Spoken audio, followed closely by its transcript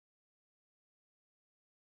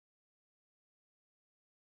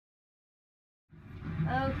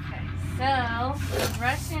So, we're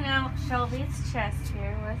brushing out Shelby's chest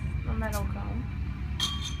here with a metal comb.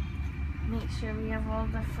 Make sure we have all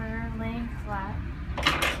the fur laying flat.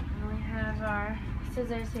 And we have our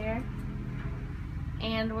scissors here.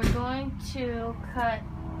 And we're going to cut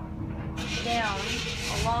down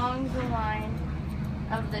along the line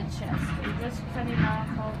of the chest. We're just cutting off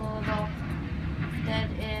all the little dead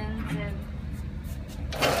ends and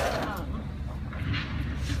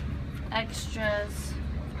extras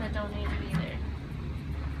that don't need to be there.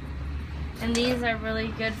 And these are really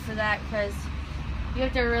good for that because you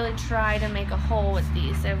have to really try to make a hole with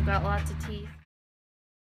these. They've got lots of teeth.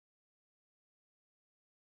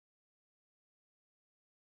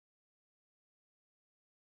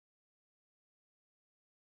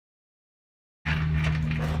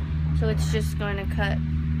 So it's just going to cut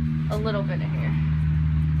a little bit of hair.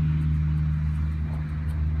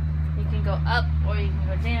 You can go up or you can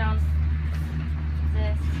go down.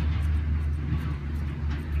 This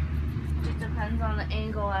just depends on the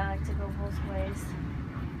angle. I like to go both ways.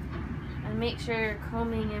 And make sure you're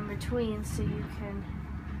combing in between so you can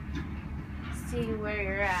see where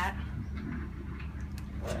you're at.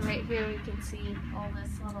 Right here we can see all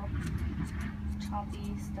this little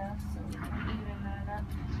choppy stuff, so we can even that up.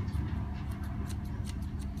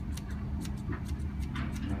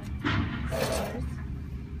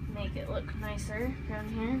 Make it look nicer down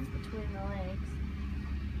here between the legs.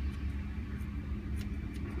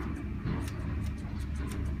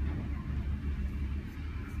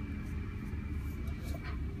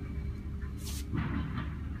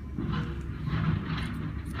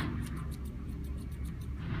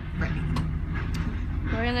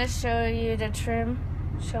 We're going to show you to trim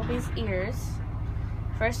Shelby's ears.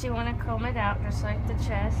 First you want to comb it out just like the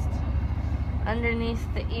chest. Underneath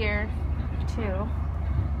the ear too, you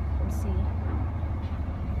can see.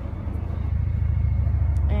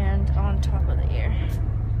 And on top of the ear.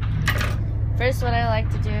 First what I like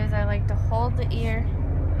to do is I like to hold the ear,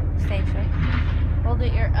 hold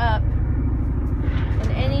the ear up,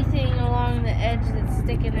 and anything along the edge that's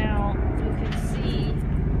sticking out, you can see,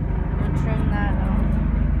 and trim that off.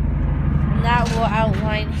 And that will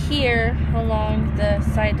outline here along the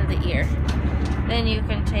side of the ear. Then you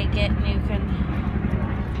can take it and you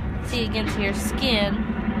can see against your skin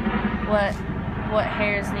what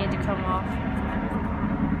hairs need to come off.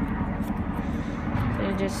 So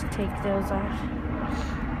you just take those off.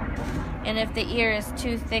 And if the ear is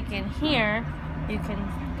too thick in here, you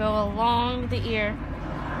can go along the ear,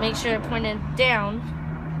 make sure it pointed down,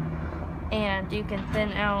 and you can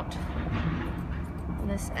thin out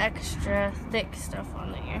this extra thick stuff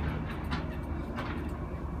on the ear.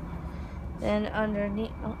 Then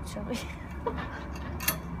underneath, oh, Shelby.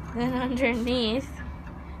 Then underneath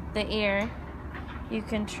the ear, you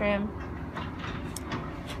can trim,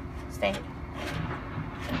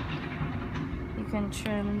 you can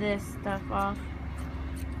trim this stuff off.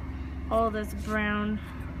 All this brown,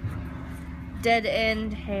 dead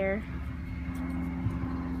end hair.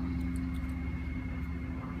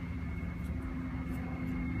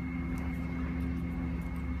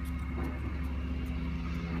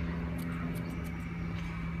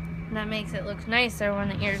 And that makes it look nicer when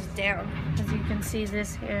the ear's down, because you can see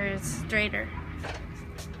this hair is straighter.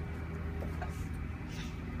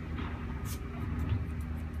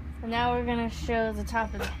 And now we're going to show the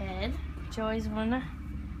top of the head. You always want to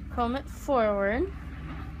comb it forward.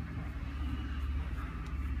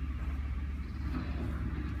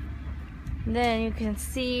 And then you can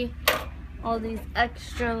see all these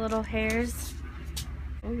extra little hairs.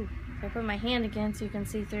 Ooh, if I put my hand again so you can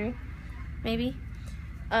see through, maybe.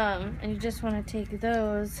 And you just want to take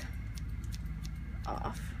those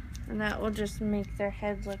off, and that will just make their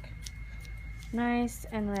head look nice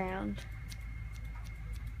and round.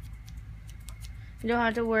 You don't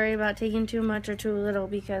have to worry about taking too much or too little,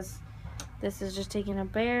 because this is just taking a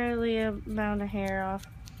barely amount of hair off.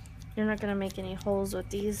 You're not going to make any holes with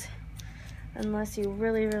these unless you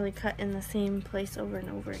really cut in the same place over and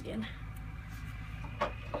over again.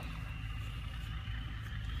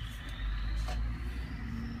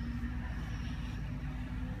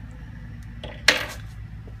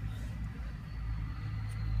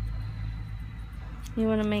 You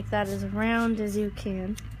want to make that as round as you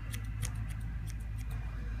can.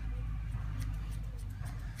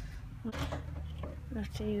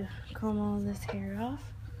 After you comb all this hair off.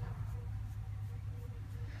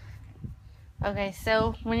 Okay,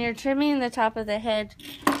 so when you're trimming the top of the head,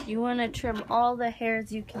 you want to trim all the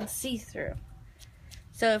hairs you can see through.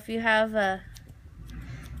 So if you have a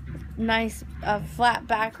nice flat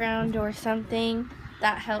background or something,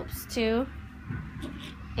 that helps too.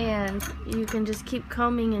 And you can just keep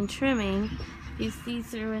combing and trimming. If you see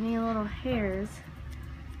through any little hairs,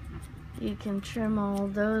 you can trim all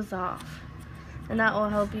those off. And that will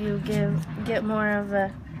help you get more of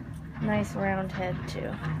a nice round head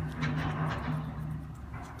too.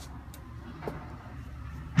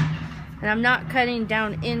 And I'm not cutting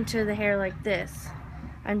down into the hair like this.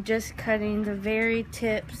 I'm just cutting the very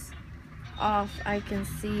tips off. I can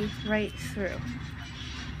see right through.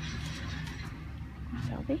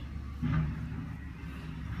 Shelby?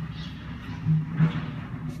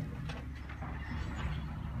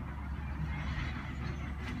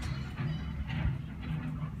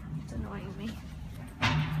 It's annoying me.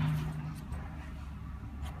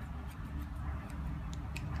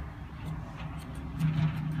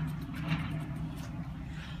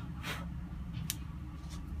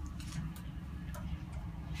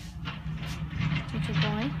 Teacher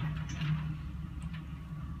boy.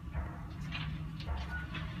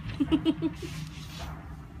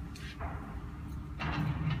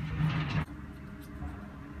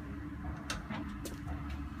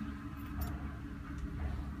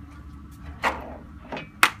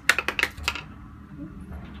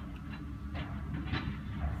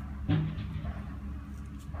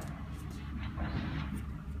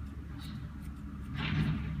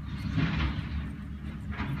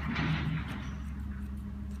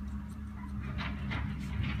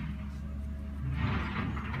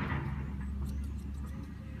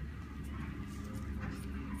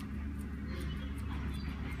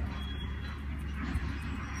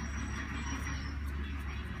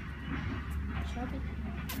 Shelby.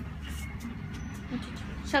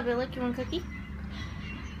 Shelby, look, you want a cookie?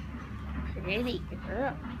 Pretty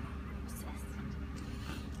girl.